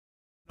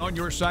On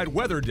Your Side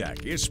Weather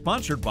Deck is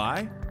sponsored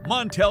by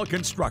Montel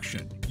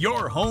Construction,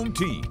 your home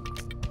team.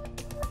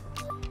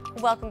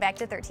 Welcome back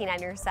to 13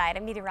 on Your Side.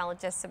 I'm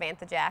meteorologist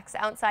Samantha Jacks.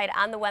 Outside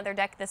on the weather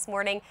deck this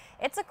morning,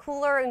 it's a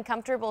cooler and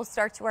comfortable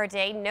start to our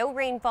day. No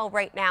rainfall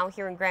right now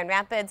here in Grand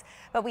Rapids,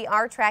 but we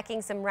are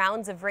tracking some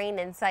rounds of rain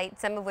in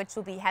sight, some of which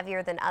will be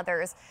heavier than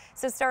others.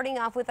 So starting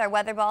off with our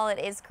weather ball, it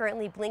is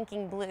currently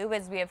blinking blue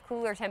as we have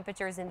cooler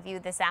temperatures in view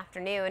this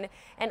afternoon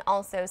and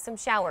also some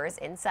showers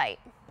in sight.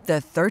 The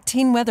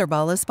 13 Weather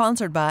Ball is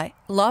sponsored by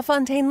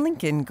LaFontaine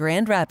Lincoln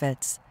Grand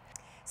Rapids.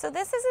 So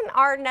this isn't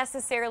our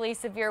necessarily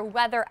severe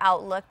weather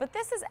outlook, but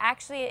this is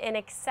actually an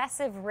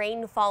excessive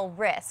rainfall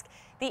risk.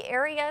 The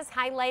areas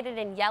highlighted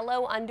in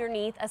yellow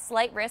underneath a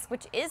slight risk,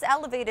 which is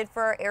elevated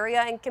for our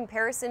area in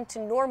comparison to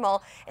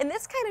normal. And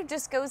this kind of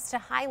just goes to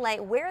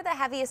highlight where the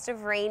heaviest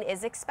of rain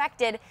is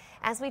expected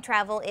as we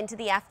travel into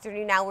the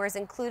afternoon hours,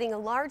 including a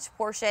large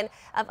portion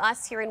of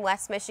us here in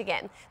West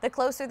Michigan. The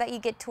closer that you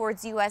get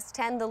towards US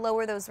 10, the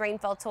lower those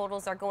rainfall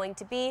totals are going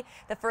to be.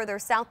 The further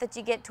south that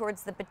you get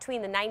towards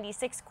between the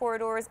 96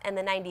 corridors and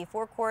the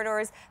 94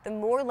 corridors, the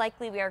more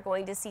likely we are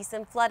going to see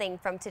some flooding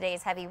from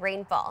today's heavy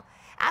rainfall.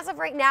 As of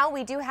right now,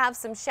 we do have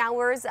some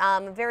showers,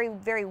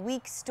 very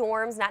weak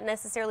storms, not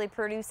necessarily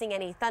producing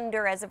any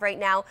thunder as of right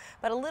now,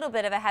 but a little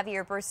bit of a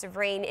heavier burst of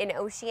rain in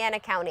Oceana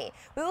County.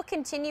 We will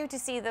continue to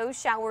see those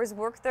showers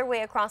work their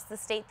way across the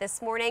state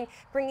this morning,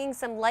 bringing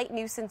some light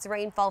nuisance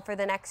rainfall for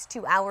the next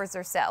 2 hours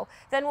or so.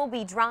 Then we'll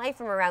be dry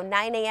from around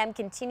 9 a.m.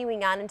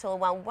 continuing on until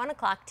around 1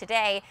 o'clock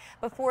today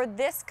before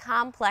this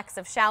complex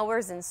of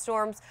showers and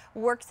storms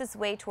works its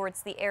way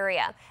towards the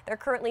area. They're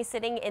currently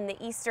sitting in the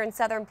eastern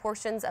southern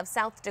portions of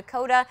South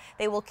Dakota.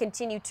 They will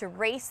continue to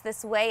race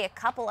this way, a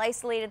couple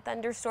isolated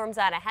thunderstorms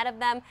out ahead of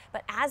them,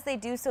 but as they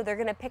do so, they're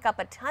going to pick up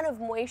a ton of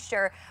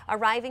moisture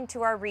arriving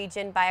to our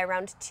region by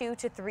around 2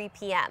 to 3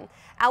 p.m.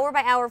 Hour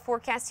by hour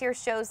forecast here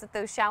shows that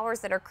those showers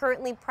that are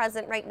currently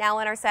present right now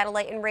on our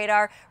satellite and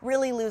radar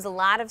really lose a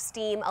lot of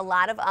steam, a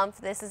lot of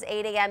umph. This is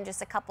 8 a.m.,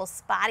 just a couple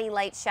spotty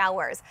light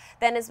showers.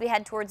 Then as we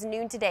head towards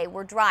noon today,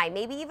 we're dry,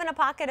 maybe even a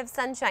pocket of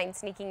sunshine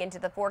sneaking into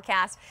the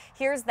forecast.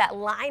 Here's that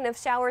line of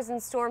showers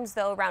and storms,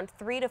 though, around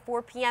 3 to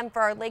 4 p.m.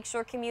 for our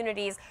lakeshore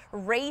communities,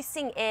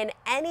 racing in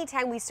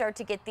anytime we start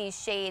to get these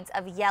shades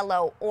of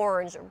yellow,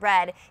 orange,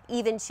 red,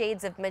 even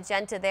shades of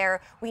magenta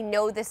there. We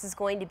know this is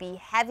going to be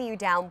heavy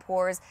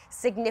downpours,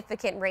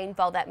 significant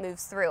rainfall that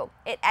moves through.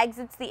 It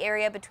exits the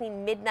area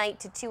between midnight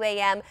to 2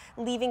 a.m.,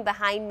 leaving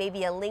behind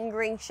maybe a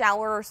lingering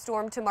shower or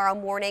storm tomorrow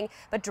morning,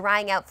 but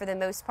drying out for the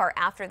most part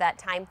after that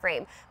time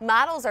frame.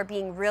 Models are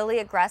being really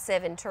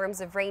aggressive in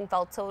terms of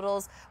rainfall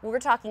totals. We're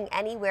talking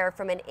anywhere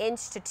from 1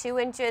 inch to 2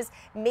 inches,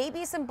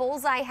 maybe some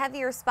bullseye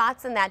heavier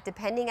spots in that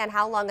depending on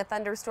how long a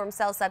thunderstorm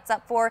cell sets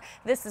up for.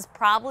 This is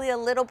probably a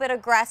little bit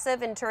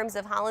aggressive in terms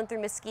of Holland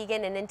through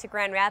Muskegon and into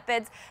Grand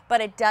Rapids,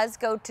 but it does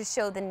go to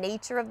show the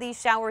nature of these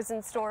showers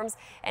and storms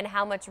and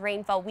how much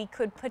rainfall we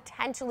could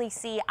potentially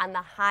see on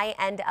the high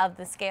end of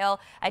the scale.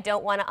 I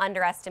don't want to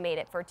underestimate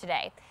it for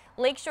today.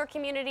 Lakeshore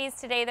communities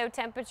today, though,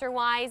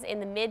 temperature-wise in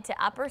the mid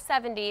to upper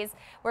 70s.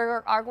 We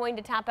are going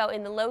to top out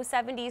in the low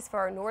 70s for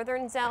our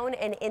northern zone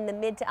and in the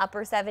mid to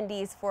upper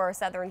 70s for our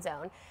southern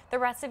zone. The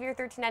rest of your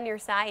 13 on Your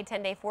Side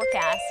 10-day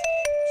forecast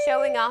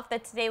showing off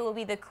that today will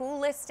be the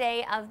coolest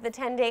day of the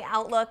 10-day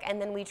outlook, and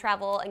then we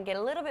travel and get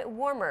a little bit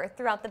warmer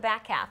throughout the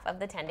back half of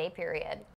the 10-day period.